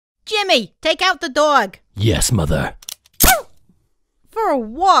Jimmy, take out the dog. Yes, Mother. For a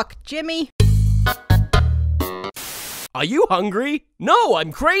walk, Jimmy. Are you hungry? No,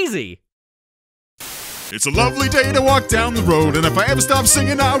 I'm crazy. It's a lovely day to walk down the road, and if I ever stop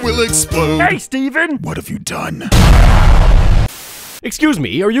singing, I will explode. Hey, Steven! What have you done? Excuse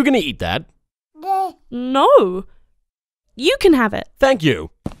me, are you gonna eat that? No. You can have it. Thank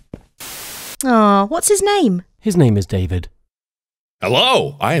you. Aw, what's his name? His name is David.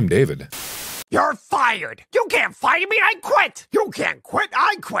 Hello, I am David. You're fired! You can't fire me, I quit! You can't quit,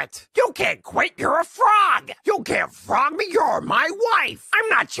 I quit! You can't quit, you're a frog! You can't frog me, you're my wife! I'm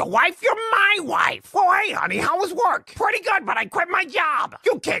not your wife, you're my wife! Oh, hey, honey, how was work? Pretty good, but I quit my job!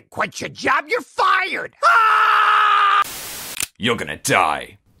 You can't quit your job, you're fired! Ah! You're gonna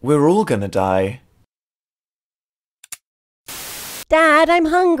die. We're all gonna die. Dad, I'm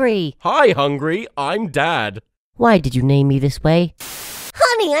hungry. Hi, Hungry. I'm Dad. Why did you name me this way?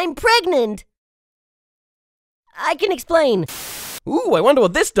 Honey, I'm pregnant. I can explain. Ooh, I wonder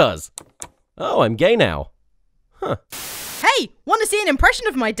what this does. Oh, I'm gay now. Huh. Hey, want to see an impression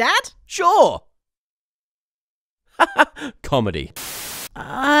of my dad? Sure. Comedy.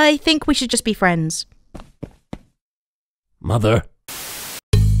 I think we should just be friends. Mother.